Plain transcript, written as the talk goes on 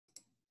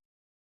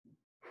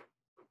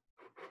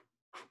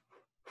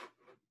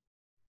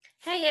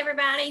Hey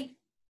everybody,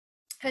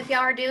 hope y'all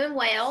are doing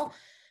well.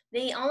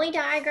 The only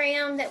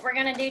diagram that we're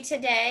going to do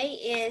today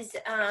is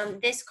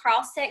this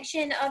cross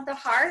section of the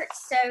heart.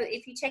 So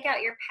if you check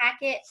out your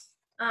packet,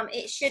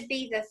 it should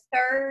be the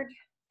third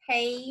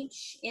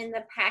page in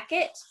the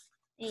packet,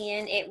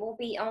 and it will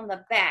be on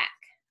the back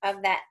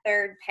of that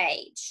third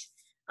page.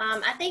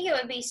 I think it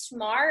would be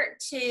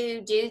smart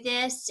to do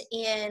this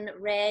in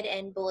red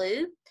and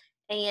blue,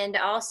 and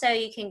also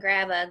you can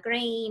grab a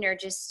green or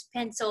just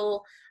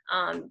pencil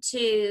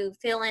to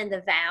fill in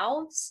the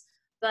valves.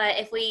 But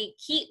if we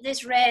keep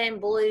this red and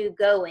blue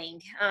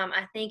going,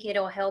 I think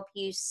it'll help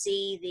you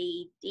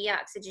see the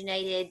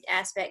deoxygenated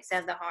aspects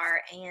of the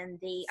heart and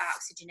the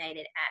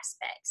oxygenated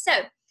aspects. So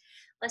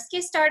let's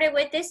get started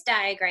with this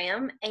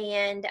diagram,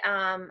 and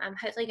I'm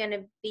hopefully going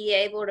to be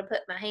able to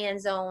put my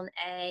hands on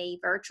a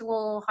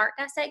virtual heart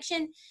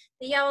dissection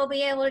that y'all will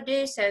be able to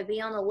do, so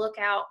be on the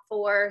lookout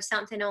for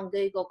something on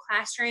Google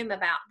Classroom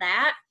about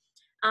that.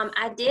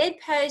 I did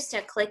post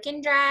a click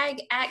and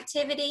drag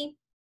activity.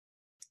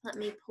 Let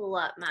me pull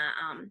up my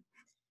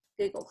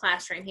Google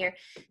Classroom here.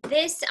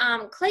 This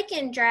click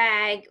and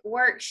drag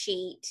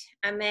worksheet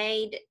I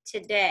made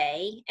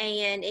today,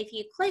 and if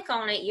you click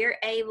on it, you're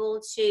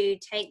able to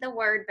take the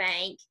word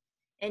bank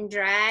and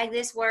drag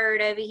this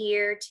word over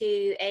here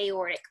to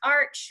aortic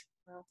arch.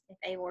 Well, if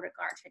aortic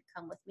arch had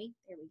come with me,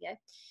 there we go.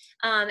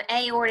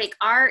 Aortic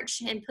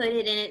arch, and put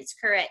it in its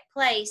correct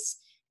place,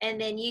 and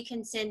then you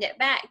can send it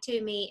back to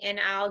me, and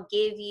I'll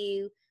give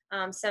you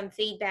some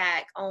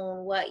feedback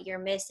on what you're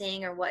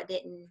missing or what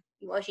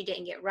you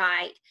didn't get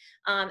right.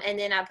 And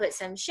then I put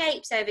some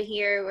shapes over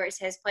here where it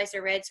says place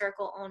a red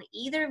circle on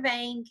either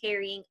vein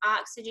carrying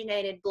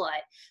oxygenated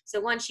blood. So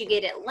once you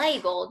get it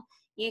labeled,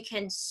 you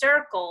can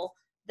circle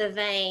the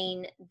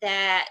vein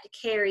that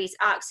carries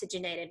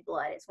oxygenated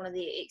blood. It's one of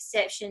the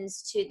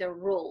exceptions to the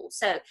rule.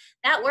 So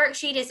that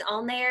worksheet is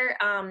on there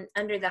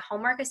under the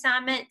homework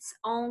assignments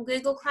on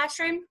Google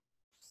Classroom.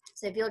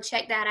 So if you'll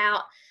check that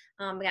out,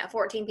 we got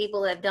 14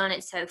 people that have done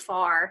it so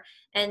far.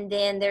 And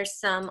then there's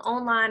some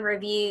online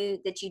review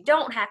that you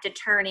don't have to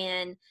turn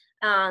in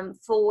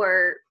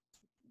for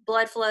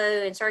blood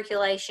flow and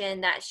circulation.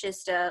 That's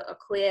just a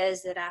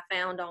quiz that I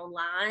found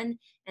online.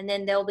 And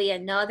then there'll be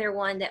another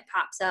one that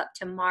pops up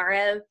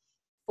tomorrow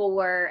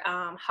for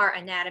heart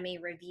anatomy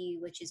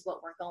review, which is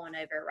what we're going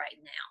over right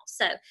now.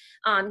 So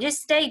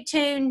just stay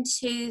tuned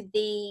to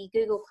the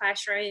Google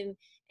Classroom,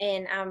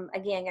 and I'm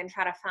again going to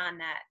try to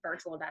find that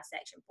virtual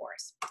dissection for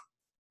us.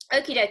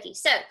 Okie dokie.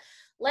 So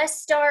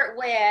let's start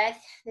with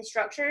the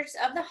structures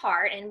of the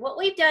heart. And what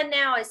we've done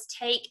now is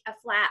take a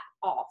flap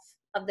off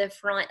of the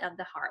front of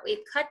the heart.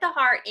 We've cut the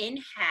heart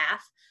in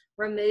half,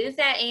 removed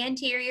that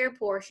anterior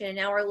portion, and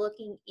now we're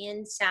looking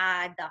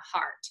inside the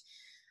heart.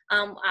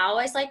 I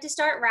always like to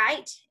start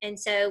right. And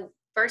so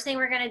first thing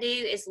we're going to do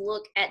is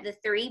look at the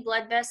 3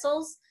 blood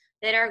vessels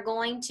that are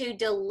going to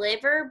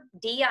deliver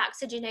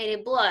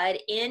deoxygenated blood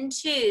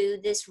into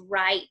this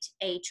right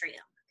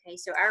atrium. Okay,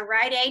 so our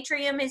right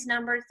atrium is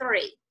number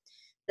 3.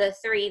 The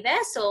 3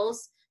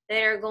 vessels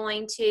that are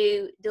going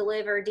to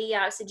deliver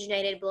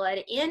deoxygenated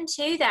blood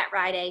into that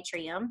right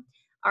atrium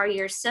are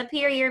your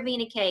superior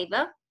vena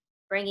cava,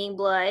 bringing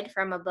blood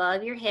from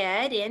above your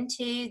head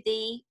into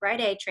the right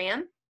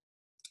atrium.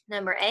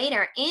 Number 8,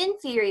 our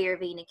inferior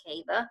vena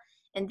cava,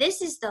 and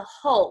this is the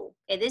hole.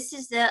 Okay, this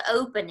is the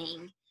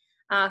opening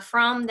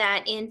from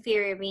that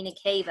inferior vena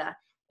cava,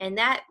 and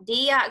that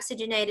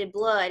deoxygenated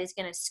blood is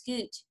going to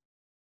scoot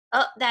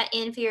up that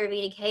inferior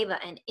vena cava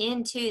and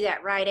into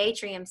that right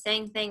atrium.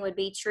 Same thing would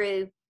be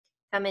true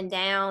coming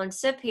down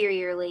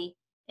superiorly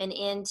and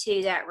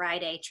into that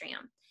right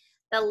atrium.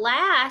 The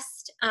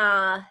last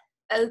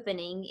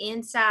opening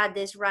inside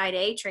this right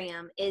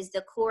atrium is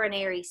the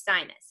coronary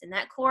sinus, and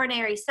that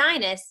coronary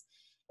sinus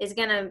is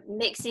going to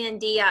mix in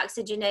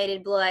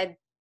deoxygenated blood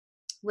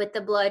with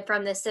the blood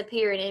from the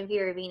superior and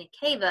inferior vena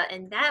cava,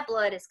 and that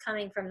blood is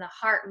coming from the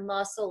heart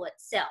muscle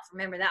itself.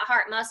 Remember, that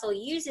heart muscle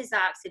uses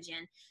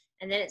oxygen,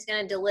 and then it's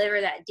going to deliver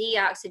that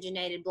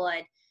deoxygenated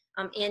blood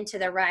into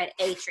the right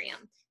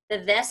atrium.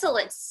 The vessel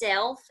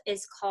itself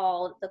is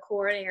called the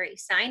coronary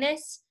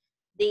sinus.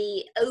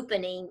 The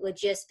opening would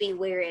just be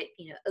where it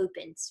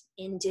opens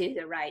into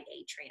the right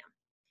atrium.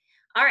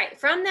 All right,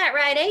 from that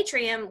right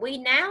atrium, we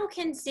now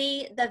can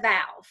see the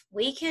valve.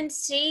 We can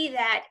see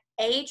that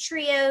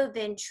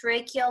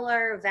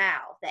atrioventricular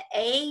valve, the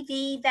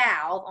AV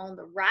valve on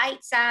the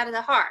right side of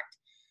the heart.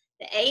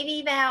 The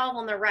AV valve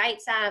on the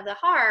right side of the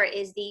heart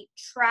is the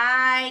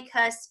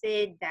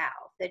tricuspid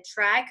valve. The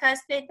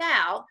tricuspid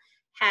valve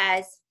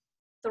has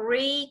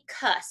 3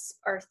 cusps,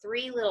 or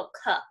 3 little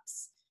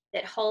cups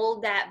that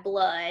hold that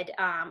blood,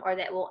 or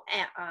that will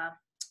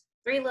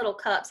 3 little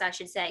cups, I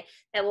should say,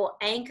 that will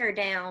anchor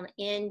down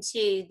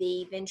into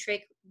the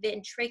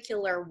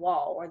ventricular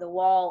wall, or the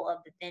wall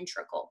of the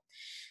ventricle.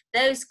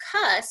 Those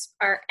cusps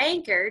are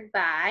anchored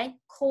by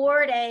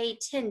chordae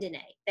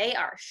tendineae. They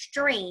are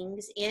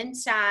strings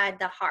inside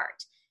the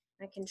heart.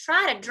 I can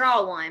try to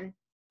draw one.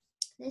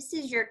 This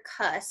is your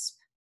cusp.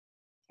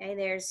 Okay,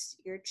 there's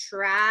your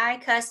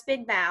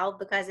tricuspid valve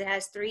because it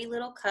has three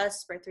little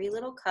cusps or three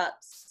little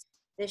cups.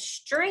 The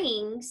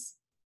strings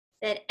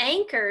that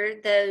anchor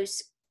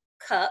those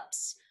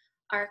cups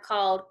are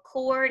called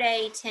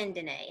chordae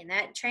tendineae, and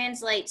that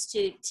translates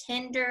to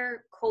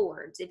tender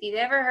cords. If you've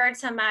ever heard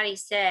somebody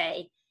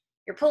say,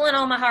 "You're pulling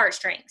on my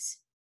heartstrings,"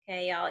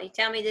 okay, y'all, you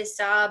tell me this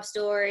sob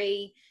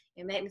story,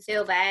 you make me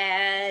feel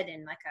bad,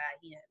 and like,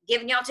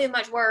 giving y'all too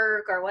much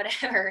work or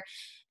whatever,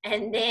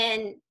 and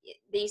then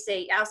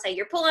I'll say,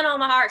 "You're pulling on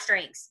my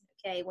heartstrings."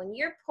 Okay, when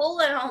you're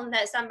pulling on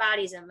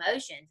somebody's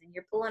emotions and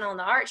you're pulling on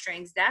the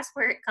heartstrings, that's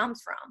where it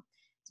comes from.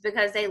 It's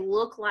because they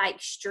look like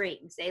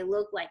strings. They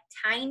look like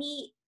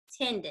tiny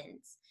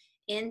tendons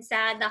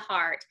inside the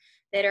heart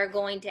that are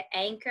going to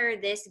anchor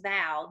this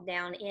valve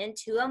down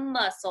into a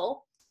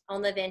muscle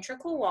on the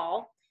ventricle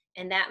wall,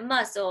 and that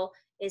muscle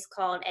is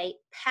called a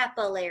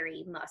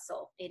papillary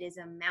muscle. It is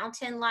a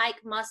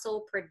mountain-like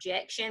muscle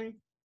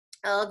projection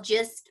of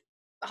just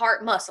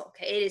heart muscle.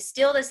 Okay, it is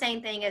still the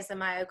same thing as the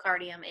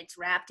myocardium. It's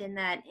wrapped in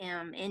that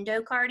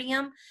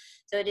endocardium,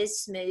 so it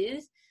is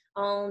smooth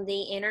on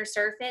the inner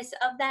surface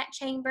of that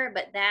chamber,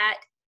 but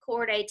that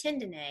chordae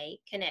tendineae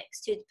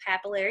connects to the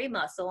papillary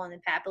muscle, and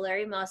the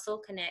papillary muscle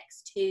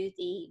connects to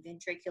the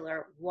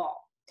ventricular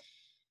wall.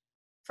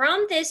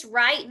 From this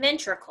right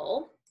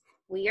ventricle,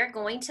 we are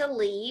going to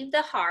leave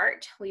the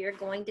heart. We are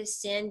going to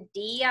send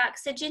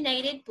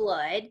deoxygenated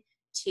blood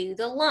to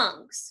the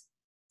lungs.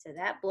 So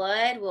that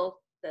blood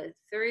will go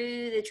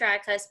through the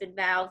tricuspid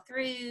valve,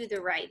 through the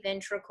right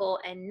ventricle,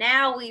 and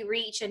now we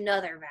reach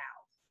another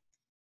valve.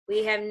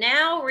 We have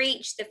now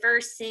reached the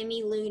first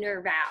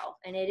semilunar valve,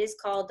 and it is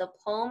called the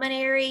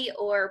pulmonary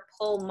or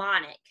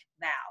pulmonic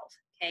valve.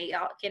 Okay, it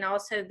can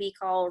also be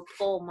called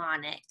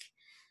pulmonic.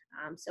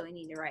 So we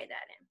need to write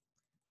that in.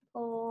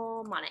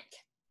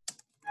 Pulmonic.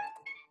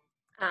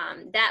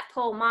 That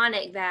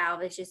pulmonic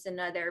valve is just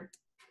another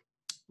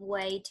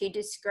way to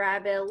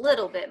describe it a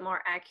little bit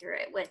more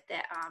accurate with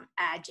the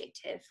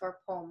adjective for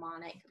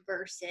pulmonic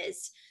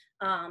versus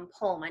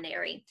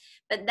pulmonary.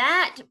 But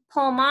that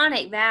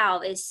pulmonic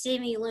valve is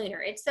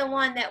semilunar. It's the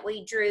one that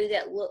we drew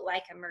that looked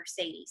like a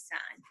Mercedes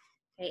sign.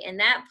 Okay, and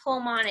that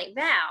pulmonic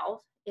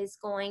valve is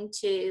going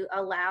to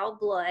allow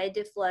blood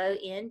to flow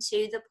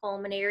into the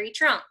pulmonary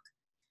trunk.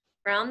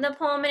 From the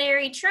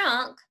pulmonary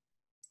trunk,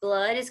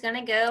 blood is going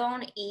to go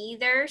on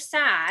either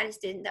side.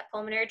 That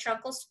pulmonary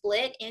trunk will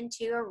split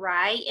into a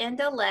right and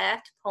a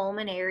left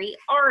pulmonary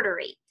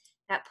artery.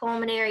 That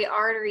pulmonary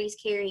artery is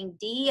carrying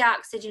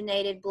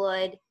deoxygenated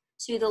blood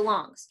to the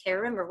lungs. Okay,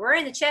 remember, we're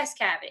in the chest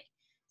cavity.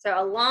 So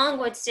a lung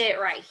would sit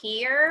right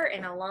here,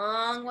 and a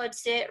lung would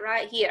sit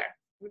right here.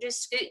 We're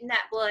just scooting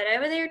that blood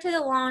over there to the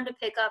lung to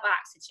pick up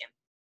oxygen.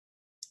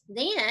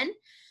 Then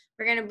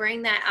we're going to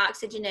bring that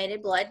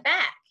oxygenated blood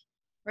back.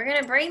 We're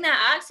going to bring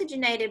that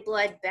oxygenated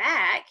blood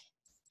back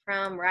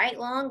from right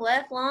lung,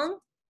 left lung,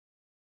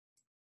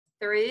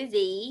 through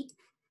the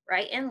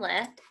right and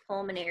left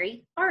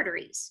pulmonary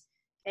arteries.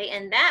 Okay,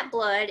 and that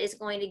blood is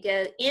going to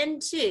go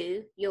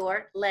into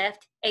your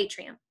left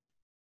atrium.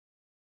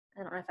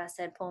 I don't know if I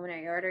said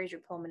pulmonary arteries or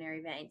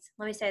pulmonary veins.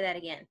 Let me say that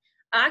again.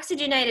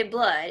 Oxygenated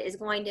blood is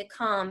going to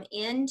come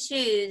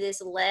into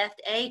this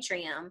left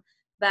atrium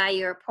by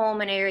your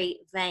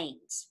pulmonary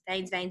veins.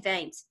 Veins.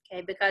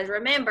 Okay, because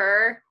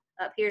remember,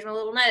 up here's my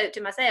little note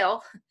to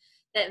myself,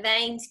 that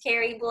veins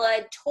carry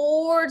blood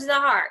towards the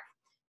heart.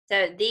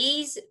 So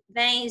these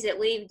veins that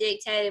we've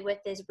dictated with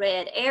this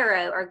red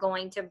arrow are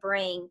going to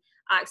bring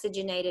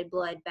oxygenated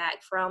blood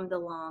back from the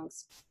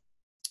lungs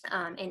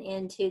and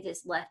into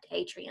this left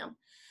atrium.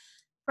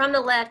 From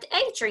the left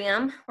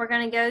atrium, we're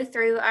going to go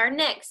through our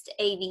next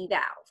AV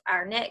valve,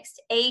 our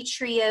next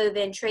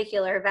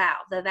atrioventricular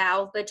valve, the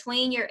valve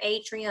between your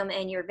atrium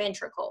and your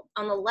ventricle.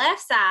 On the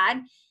left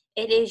side,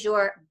 it is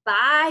your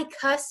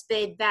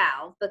bicuspid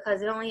valve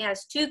because it only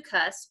has two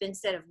cusps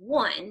instead of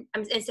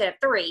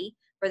three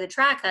for the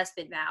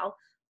tricuspid valve,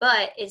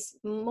 but it's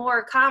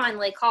more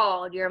commonly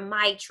called your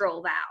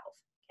mitral valve.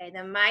 Okay,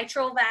 the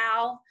mitral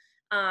valve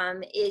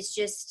is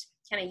just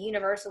kind of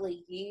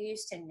universally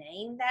used to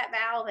name that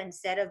valve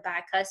instead of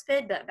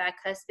bicuspid, but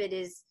bicuspid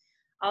is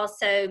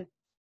also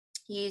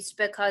used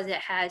because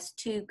it has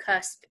two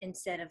cusps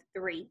instead of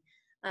three,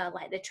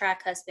 like the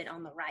tricuspid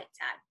on the right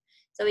side.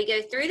 So we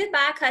go through the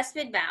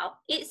bicuspid valve.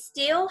 It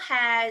still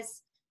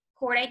has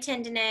chordae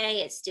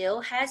tendineae. It still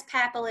has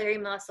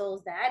papillary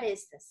muscles. That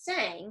is the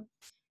same.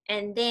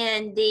 And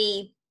then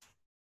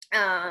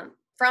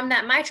from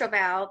that mitral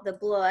valve, the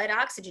blood,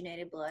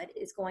 oxygenated blood,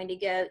 is going to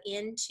go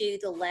into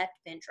the left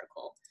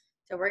ventricle.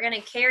 So we're going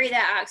to carry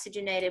that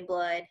oxygenated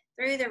blood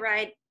through the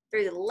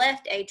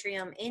left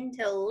atrium into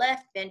the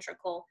left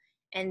ventricle,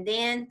 and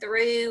then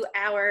through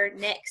our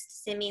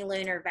next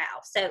semilunar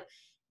valve. So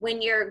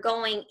when you're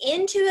going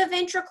into a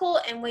ventricle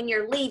and when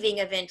you're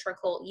leaving a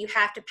ventricle, you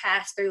have to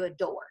pass through a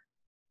door.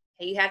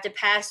 Okay, you have to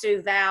pass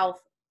through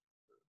valve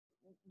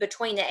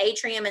between the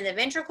atrium and the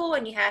ventricle,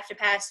 and you have to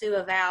pass through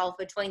a valve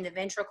between the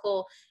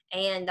ventricle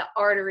and the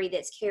artery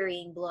that's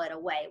carrying blood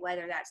away,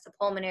 whether that's the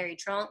pulmonary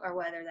trunk or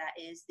whether that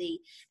is the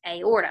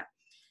aorta.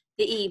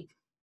 The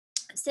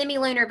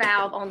semilunar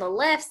valve on the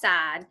left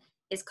side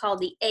is called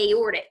the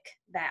aortic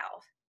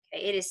valve.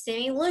 Okay, it is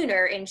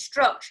semilunar in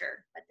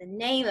structure, but the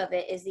name of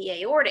it is the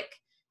aortic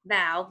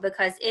valve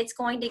because it's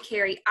going to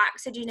carry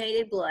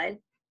oxygenated blood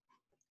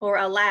or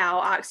allow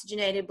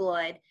oxygenated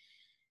blood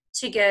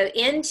to go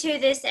into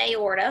this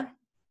aorta.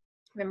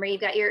 Remember,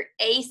 you've got your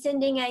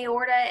ascending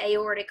aorta,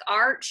 aortic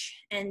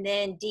arch, and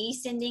then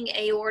descending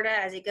aorta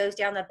as it goes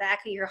down the back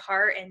of your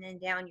heart and then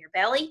down your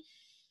belly.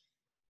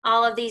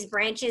 All of these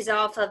branches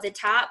off of the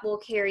top will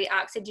carry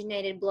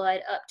oxygenated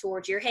blood up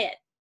towards your head.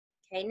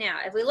 Okay, now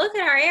if we look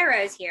at our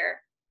arrows here,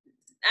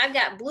 I've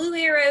got blue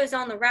arrows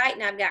on the right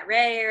and I've got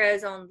red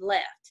arrows on the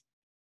left.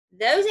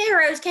 Those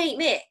arrows can't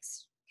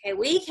mix. Okay,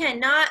 we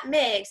cannot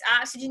mix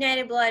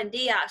oxygenated blood and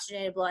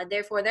deoxygenated blood.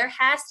 Therefore, there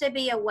has to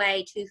be a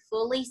way to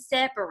fully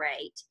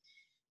separate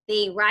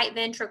the right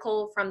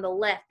ventricle from the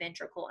left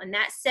ventricle. And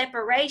that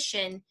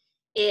separation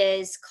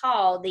is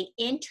called the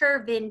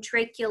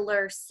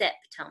interventricular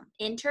septum.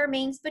 Inter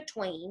means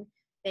between,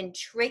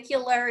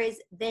 ventricular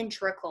is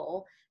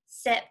ventricle,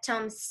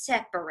 septum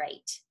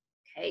separate.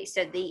 Okay,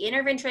 so the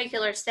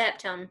interventricular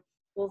septum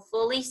will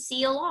fully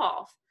seal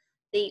off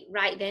the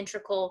right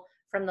ventricle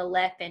from the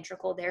left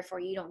ventricle. Therefore,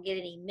 you don't get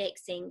any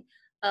mixing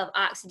of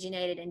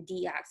oxygenated and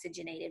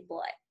deoxygenated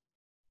blood.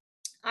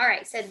 All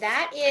right, so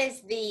that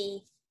is the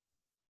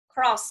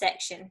cross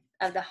section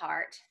of the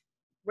heart.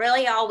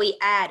 Really all we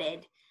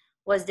added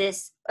was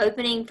this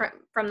opening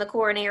from the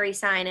coronary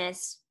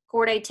sinus,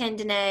 chordae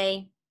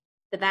tendineae,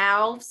 the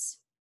valves,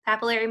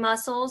 papillary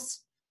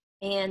muscles,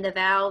 and the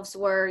valves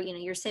were,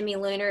 your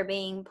semilunar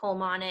being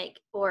pulmonic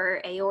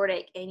or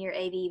aortic, and your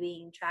AV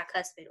being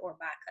tricuspid or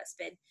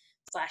bicuspid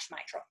 /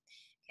 mitral.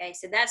 Okay,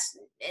 so that's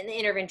in the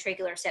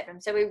interventricular septum.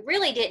 So we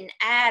really didn't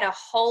add a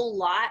whole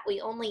lot.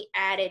 We only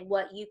added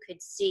what you could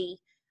see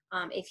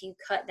if you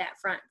cut that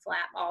front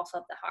flap off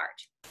of the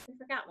heart. We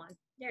forgot one.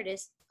 There it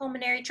is,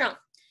 pulmonary trunk.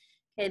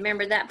 Okay,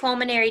 remember that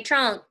pulmonary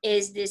trunk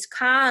is this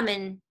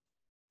common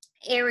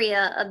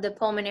area of the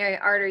pulmonary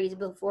arteries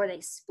before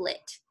they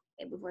split.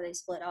 Okay, before they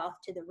split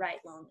off to the right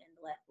lung and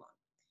the left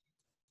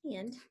lung.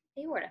 And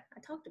aorta.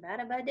 I talked about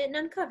it, but I didn't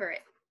uncover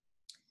it.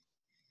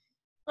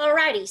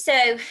 Alrighty,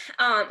 so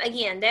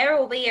again, there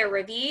will be a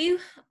review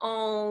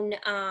on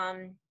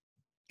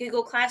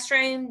Google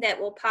Classroom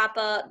that will pop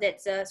up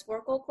that's a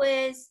Sparkle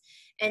quiz,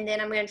 and then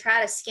I'm going to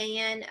try to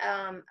scan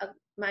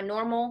my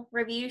normal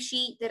review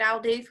sheet that I'll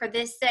do for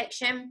this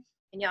section,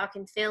 and y'all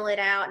can fill it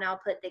out, and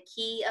I'll put the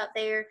key up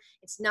there.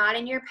 It's not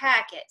in your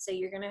packet, so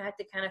you're going to have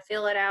to kind of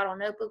fill it out on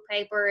notebook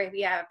paper. If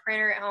you have a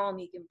printer at home,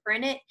 you can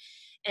print it,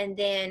 and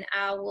then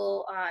I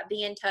will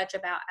be in touch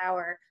about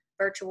our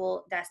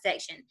virtual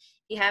dissection.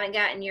 If you haven't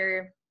gotten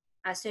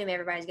I assume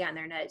everybody's gotten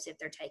their notes if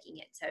they're taking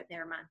it, so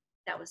never mind.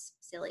 That was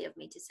silly of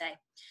me to say.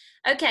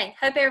 Okay,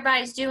 hope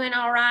everybody's doing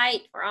all right.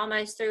 We're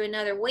almost through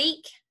another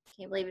week.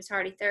 Can't believe it's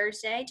already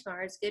Thursday.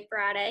 Tomorrow's Good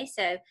Friday,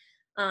 so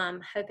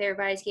hope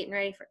everybody's getting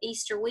ready for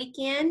Easter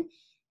weekend.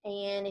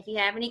 And if you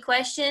have any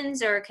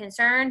questions or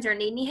concerns or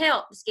need any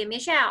help, just give me a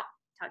shout.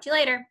 Talk to you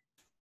later.